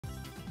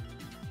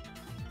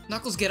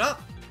Knuckles, get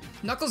up!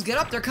 Knuckles, get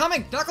up! They're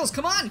coming! Knuckles,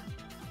 come on!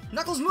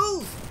 Knuckles,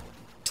 move!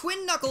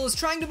 Twin Knuckle is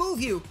trying to move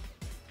you!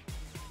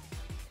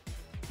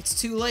 It's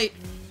too late.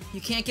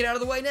 You can't get out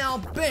of the way now.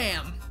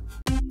 Bam!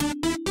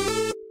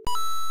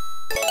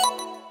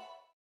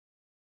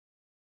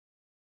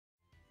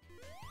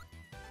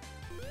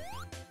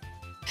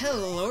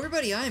 Hello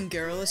everybody, I'm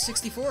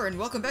Garrulous64 and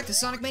welcome back to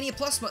Sonic Mania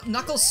Plus.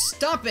 Knuckles,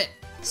 stop it!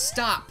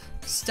 Stop.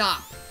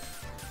 Stop.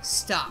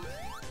 Stop.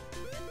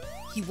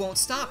 He won't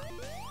stop.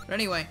 But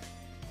anyway,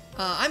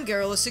 I'm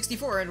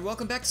Garrulous64 and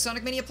welcome back to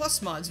Sonic Mania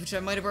Plus mods, which I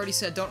might have already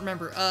said, don't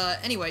remember.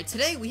 Anyway,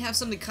 today we have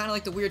something kind of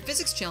like the weird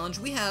physics challenge.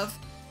 We have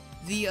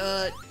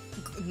the,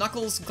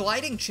 Knuckles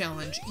gliding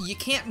challenge. You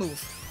can't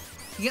move.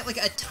 You get like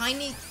a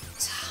tiny,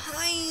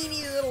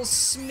 tiny little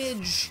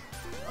smidge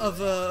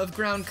of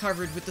ground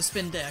covered with the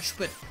spin dash,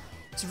 but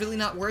it's really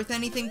not worth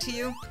anything to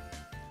you.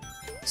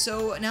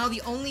 So now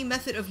the only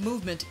method of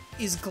movement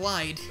is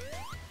glide.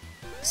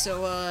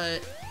 So,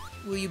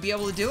 will you be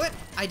able to do it?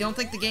 I don't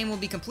think the game will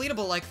be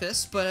completable like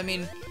this, but I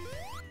mean,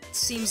 it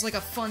seems like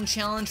a fun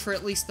challenge for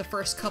at least the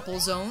first couple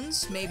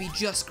zones. Maybe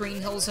just Green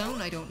Hill Zone,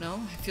 I don't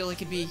know. I feel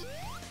like it'd be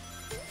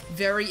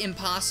very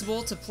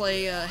impossible to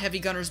play Heavy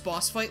Gunner's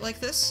boss fight like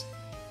this.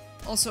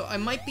 Also, I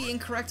might be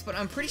incorrect, but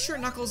I'm pretty sure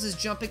Knuckles is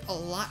jumping a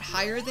lot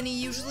higher than he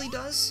usually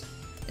does,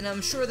 and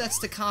I'm sure that's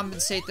to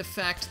compensate the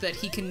fact that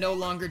he can no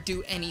longer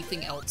do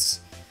anything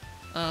else.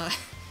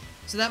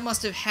 So that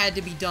must have had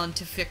to be done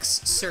to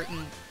fix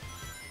certain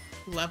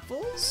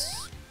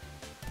levels?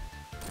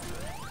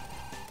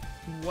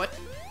 What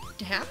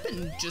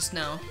happened just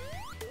now?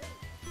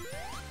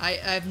 I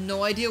have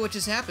no idea what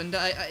just happened.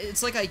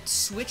 It's like I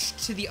switched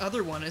to the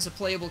other one as a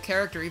playable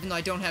character, even though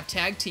I don't have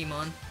Tag Team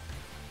on.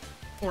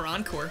 Or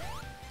Encore.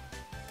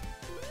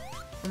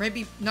 Or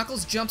maybe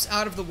Knuckles jumps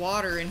out of the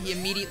water and he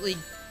immediately...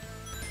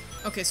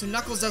 Okay, so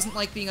Knuckles doesn't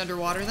like being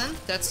underwater then?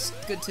 That's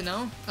good to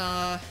know.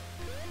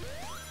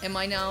 Am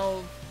I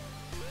now...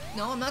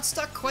 No, I'm not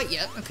stuck quite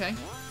yet. Okay.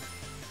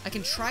 I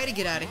can try to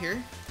get out of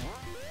here.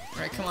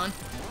 Alright, come on.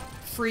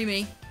 Free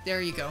me. There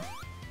you go.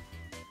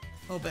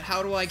 Oh, but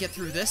how do I get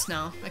through this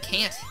now? I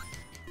can't.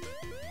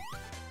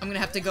 I'm gonna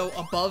have to go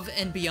above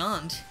and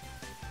beyond.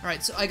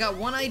 Alright, so I got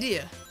one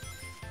idea.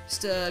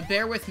 Just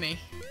bear with me.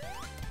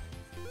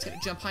 Just gotta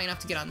jump high enough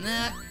to get on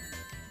that.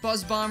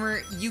 Buzz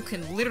Bomber, you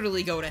can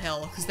literally go to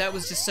hell, because that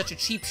was just such a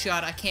cheap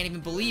shot, I can't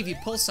even believe you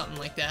pull something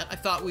like that. I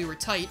thought we were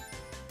tight.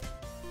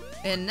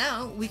 And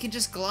now, we can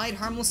just glide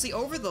harmlessly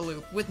over the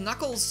loop, with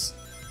Knuckles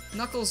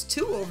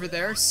 2 over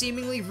there,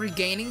 seemingly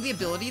regaining the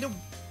ability to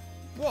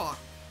walk.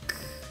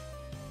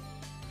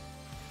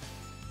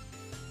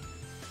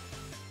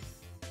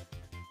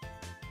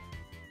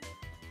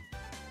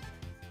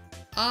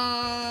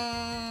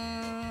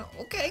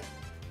 Okay.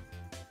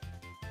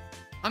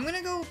 I'm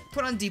gonna go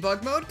put on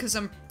debug mode, because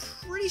I'm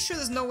pretty sure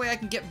there's no way I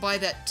can get by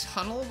that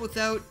tunnel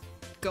without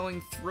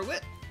going through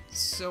it.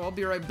 So I'll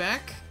be right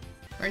back.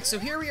 Alright, so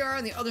here we are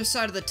on the other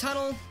side of the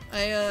tunnel.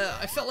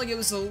 I felt like it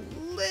was a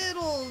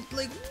little,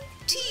 like,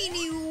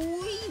 teeny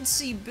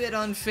weensy bit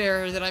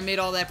unfair that I made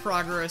all that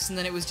progress, and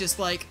then it was just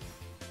like,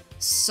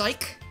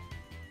 psych,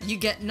 you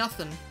get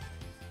nothing.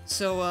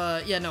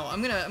 So, yeah, no,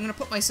 I'm gonna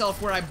put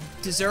myself where I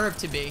deserve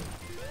to be,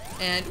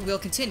 and we'll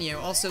continue.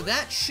 Also,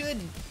 that should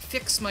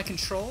fix my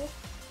control.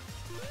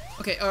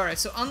 Okay, alright,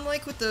 so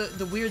unlike with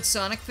the weird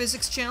Sonic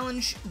physics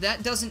challenge,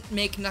 that doesn't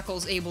make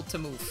Knuckles able to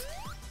move.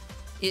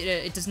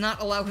 It does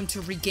not allow him to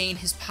regain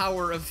his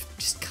power of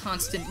just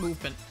constant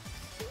movement.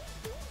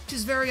 Which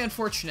is very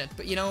unfortunate,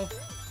 but you know,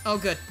 oh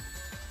good.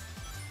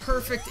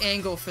 Perfect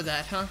angle for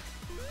that, huh?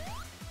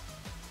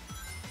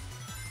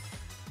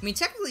 I mean,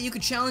 technically you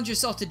could challenge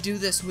yourself to do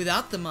this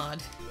without the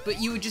mod,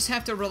 but you would just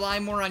have to rely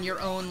more on your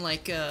own,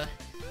 like,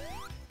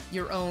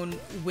 your own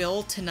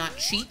will to not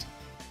cheat.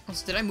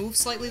 Also, did I move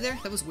slightly there?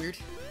 That was weird.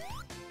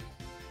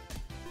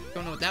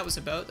 Don't know what that was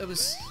about. That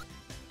was...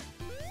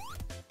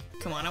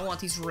 Come on, I want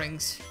these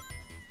rings.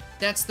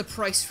 That's the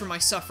price for my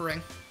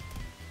suffering.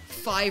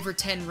 5 or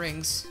 10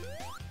 rings.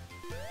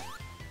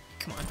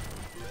 Come on.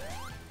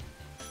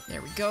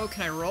 There we go.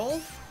 Can I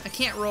roll? I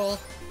can't roll.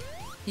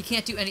 You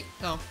can't do any...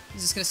 Oh,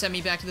 is this gonna send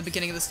me back to the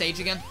beginning of the stage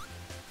again?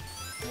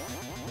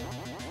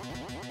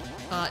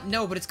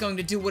 No, but it's going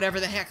to do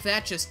whatever the heck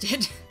that just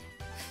did.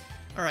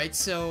 Alright,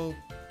 so...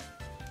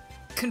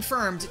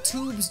 Confirmed,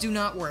 tubes do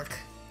not work.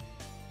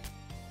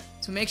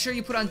 So make sure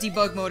you put on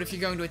debug mode if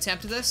you're going to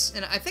attempt this,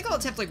 and I think I'll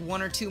attempt like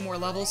 1 or 2 more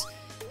levels.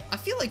 I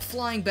feel like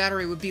flying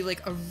battery would be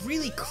like a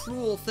really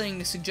cruel thing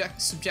to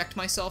subject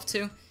myself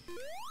to.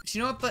 But you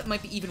know what, but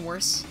might be even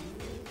worse?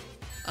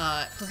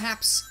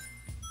 Perhaps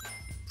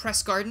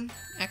Press Garden,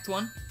 Act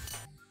 1.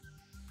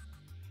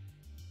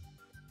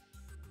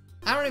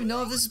 I don't even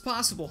know if this is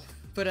possible,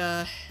 but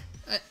well,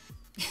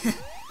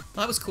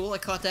 that was cool. I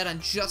caught that on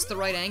just the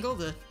right angle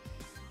to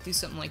do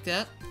something like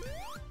that.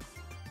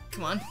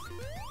 Come on.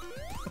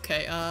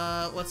 Okay,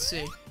 let's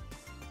see.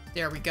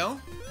 There we go.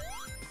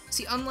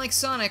 See, unlike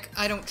Sonic,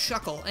 I don't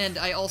chuckle, and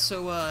I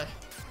also,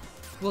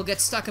 will get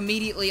stuck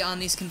immediately on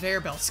these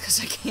conveyor belts, because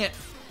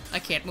I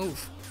can't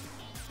move.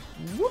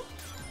 Whoop!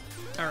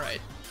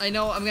 Alright. I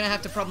know I'm gonna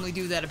have to probably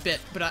do that a bit,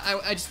 but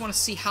I just want to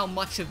see how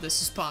much of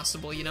this is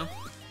possible, you know?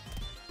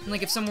 And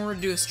like, if someone were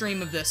to do a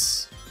stream of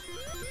this,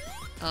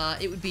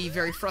 it would be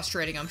very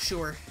frustrating, I'm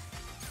sure.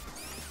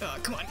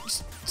 Come on,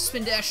 just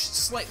spin dash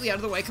slightly out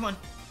of the way, come on.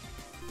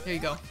 There you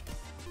go.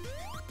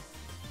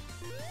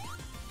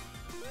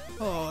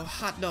 Oh,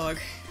 hot dog.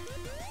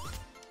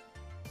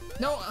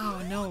 No,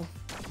 oh no.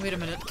 Wait a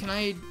minute, can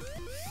I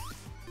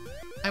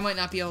might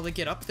not be able to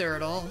get up there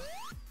at all.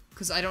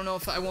 Because I don't know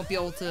if I won't be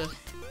able to...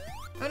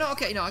 Oh no,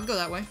 okay, no, I can go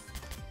that way.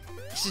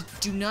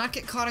 Just do not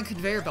get caught on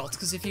conveyor belts,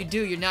 because if you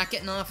do, you're not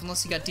getting off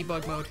unless you got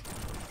debug mode.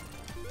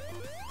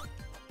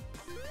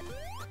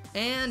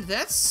 And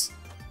that's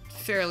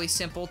fairly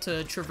simple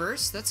to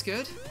traverse, that's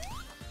good.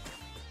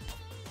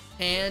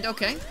 And,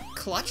 okay,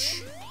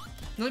 clutch.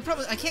 The only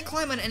problem is I can't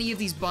climb on any of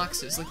these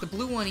boxes, like the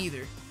blue one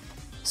either.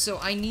 So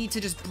I need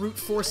to just brute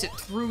force it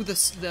through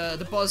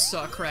the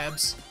buzzsaw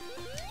crabs.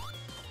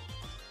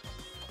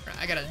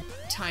 I gotta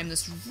time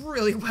this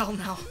really well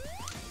now.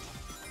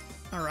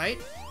 Alright.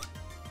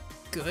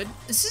 Good.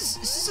 This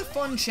is a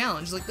fun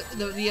challenge. Like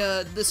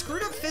the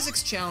screwed up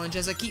physics challenge,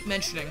 as I keep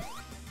mentioning.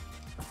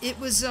 It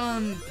was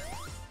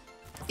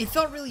it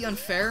felt really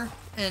unfair,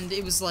 and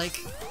it was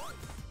like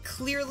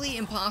clearly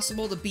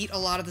impossible to beat a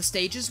lot of the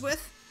stages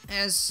with,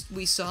 as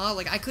we saw.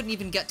 Like I couldn't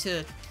even get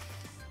to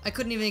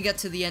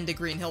the end of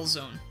Green Hill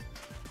Zone,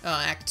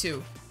 Act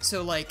 2.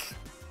 So like,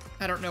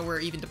 I don't know where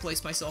even to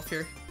place myself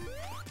here.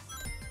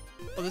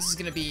 Oh, this is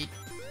gonna be...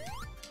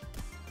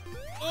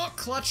 Oh,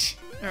 clutch!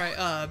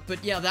 Alright,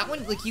 but yeah, that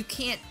one, like, you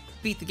can't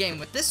beat the game.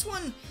 With this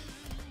one,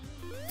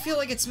 I feel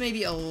like it's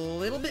maybe a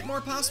little bit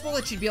more possible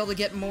that you'd be able to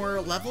get more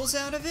levels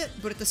out of it,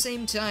 but at the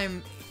same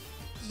time,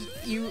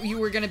 you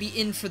were gonna be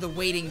in for the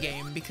waiting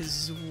game,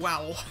 because,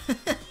 wow.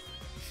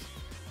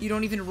 You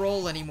don't even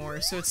roll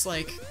anymore, so it's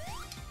like,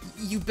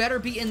 you better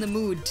be in the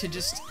mood to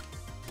just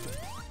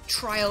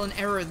trial and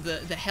error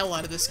the hell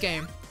out of this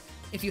game,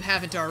 if you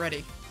haven't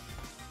already.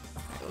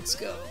 Let's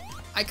go.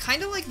 I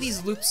kind of like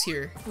these loops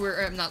here,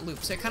 where, not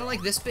loops, I kind of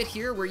like this bit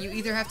here, where you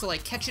either have to,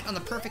 like, catch it on the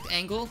perfect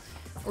angle,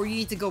 or you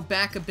need to go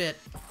back a bit,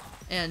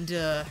 and,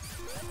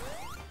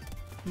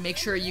 make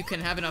sure you can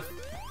have enough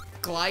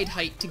glide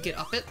height to get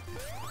up it.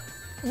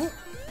 Ooh,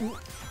 ooh,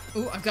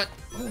 ooh, I've got,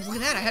 oh, look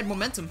at that, I had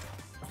momentum.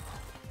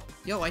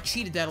 Yo, I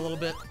cheated that a little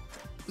bit.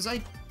 Was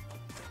I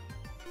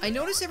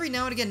notice every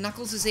now and again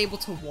Knuckles is able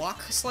to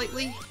walk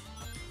slightly.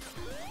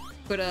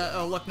 But,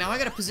 oh, look, now I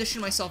gotta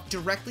position myself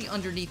directly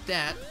underneath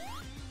that.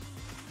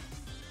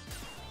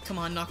 Come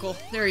on, Knuckle.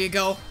 There you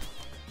go.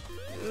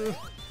 Ugh.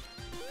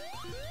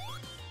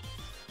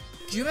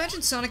 Could you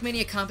imagine Sonic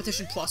Mania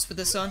Competition Plus with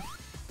this on?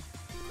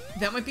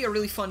 That might be a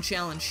really fun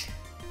challenge.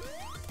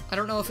 I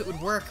don't know if it would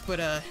work, but,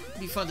 it'd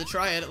be fun to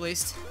try it, at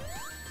least.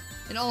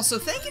 And also,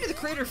 thank you to the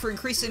creator for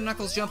increasing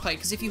Knuckles' jump height,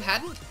 because if you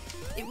hadn't,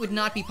 it would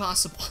not be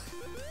possible.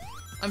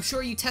 I'm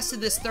sure you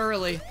tested this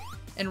thoroughly,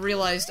 and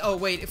realized, oh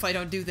wait, if I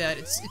don't do that,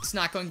 it's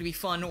not going to be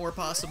fun or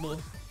possible.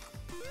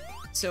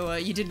 So,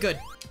 you did good.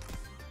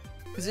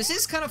 Because this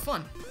is kind of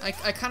fun. I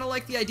kind of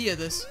like the idea of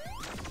this.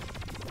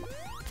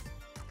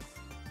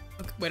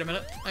 Okay, wait a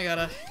minute, I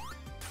gotta...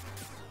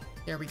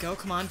 There we go,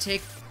 come on,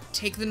 take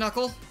the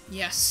knuckle.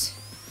 Yes.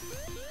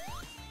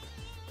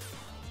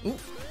 Ooh,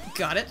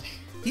 got it.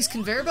 These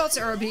conveyor belts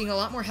are being a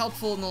lot more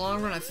helpful in the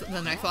long run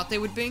than I thought they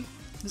would be.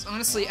 Because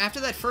honestly, after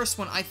that first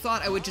one, I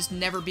thought I would just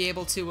never be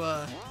able to,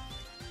 I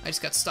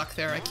just got stuck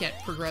there, I can't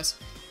progress.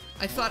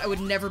 I thought I would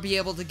never be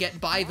able to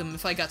get by them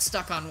if I got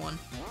stuck on one.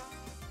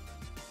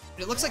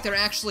 But it looks like they're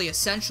actually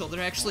essential.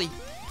 They're actually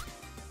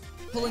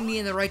pulling me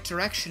in the right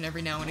direction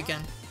every now and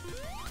again.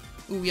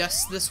 Ooh,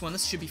 yes, this one.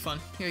 This should be fun.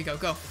 Here you go,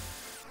 go.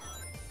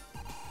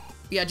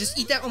 Yeah, just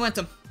eat that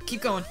momentum.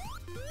 Keep going.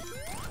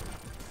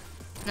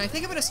 And I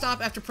think I'm gonna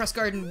stop after Press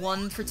Garden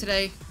 1 for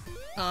today.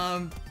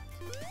 I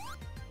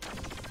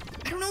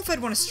don't know if I'd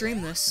want to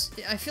stream this.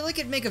 I feel like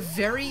it'd make a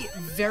very,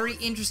 very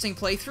interesting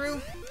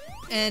playthrough,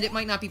 and it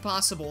might not be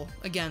possible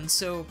again,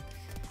 so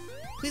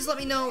please let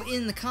me know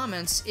in the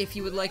comments if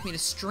you would like me to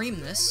stream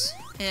this,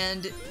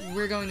 and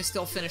we're going to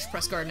still finish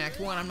Press Garden Act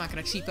 1. I'm not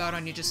going to cheap out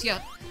on you just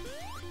yet.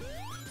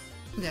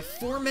 We got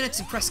 4 minutes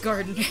in Press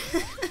Garden.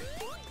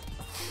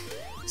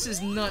 This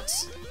is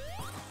nuts.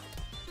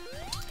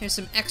 Here's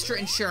some extra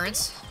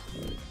insurance.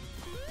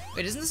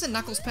 Wait, isn't this a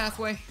Knuckles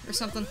pathway or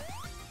something?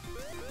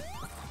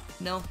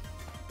 No.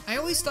 I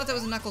always thought that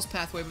was a Knuckles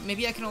pathway, but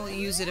maybe I can only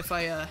use it if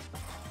I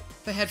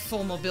had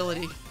full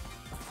mobility.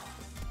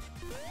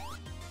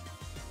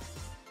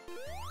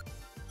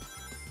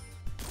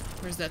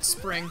 Where's that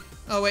spring?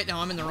 Oh wait, no,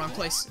 I'm in the wrong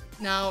place.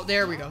 Now,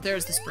 there we go.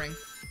 There's the spring.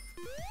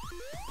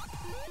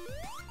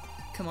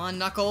 Come on,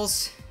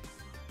 Knuckles.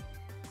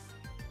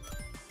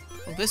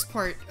 Well, this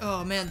part...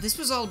 Oh man, this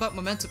was all about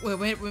momentum.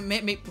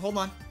 Wait, hold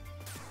on.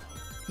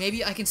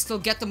 Maybe I can still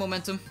get the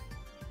momentum.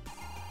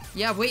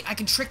 Yeah, wait, I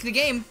can trick the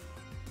game.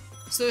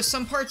 So there's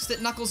some parts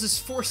that Knuckles is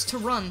forced to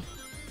run,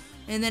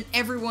 and then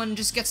everyone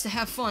just gets to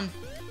have fun.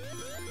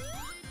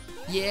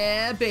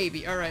 Yeah,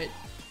 baby. Alright.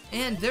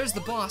 And there's the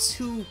boss,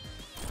 who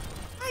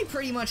I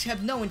pretty much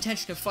have no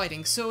intention of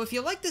fighting, so if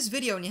you like this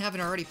video and you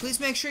haven't already, please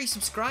make sure you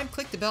subscribe,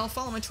 click the bell,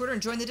 follow my Twitter,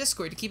 and join the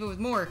Discord to keep up with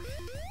more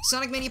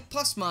Sonic Mania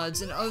Plus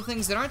mods and other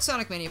things that aren't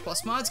Sonic Mania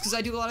Plus mods, because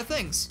I do a lot of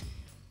things.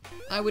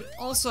 I would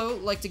also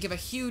like to give a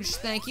huge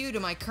thank you to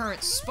my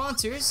current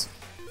sponsors,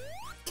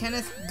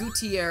 Kenneth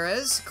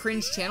Gutierrez,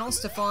 Cringe Channel,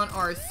 Stefan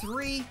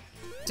R3,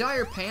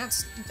 Dire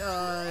Pants,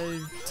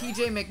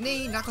 TJ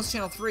McNee, Knuckles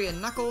Channel 3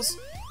 and Knuckles,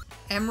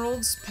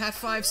 Emeralds,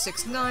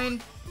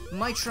 Pat569,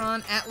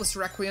 Mitron, Atlas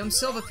Requiem,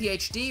 Silva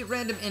PhD,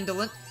 Random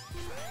Indolent,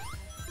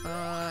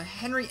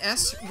 Henry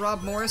S.,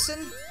 Rob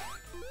Morrison,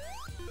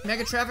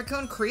 Mega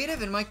Trafficon,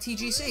 Creative, and Mike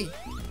TGC.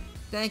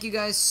 Thank you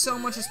guys so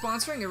much for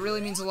sponsoring, it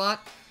really means a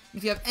lot.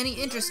 If you have any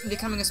interest in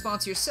becoming a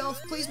sponsor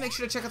yourself, please make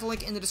sure to check out the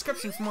link in the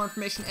description for more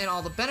information and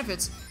all the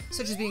benefits,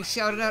 such as being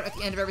shouted out at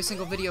the end of every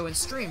single video and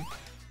stream.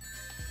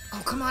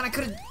 Oh, come on, I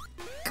could've...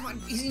 Come on,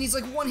 he needs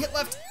like one hit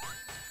left.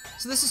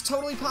 So this is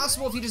totally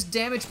possible if you just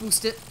damage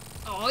boost it.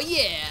 Oh,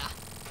 yeah!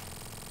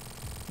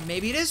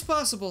 Maybe it is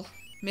possible.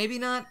 Maybe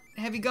not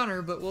Heavy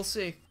Gunner, but we'll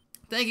see.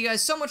 Thank you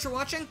guys so much for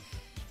watching,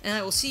 and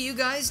I will see you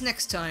guys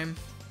next time.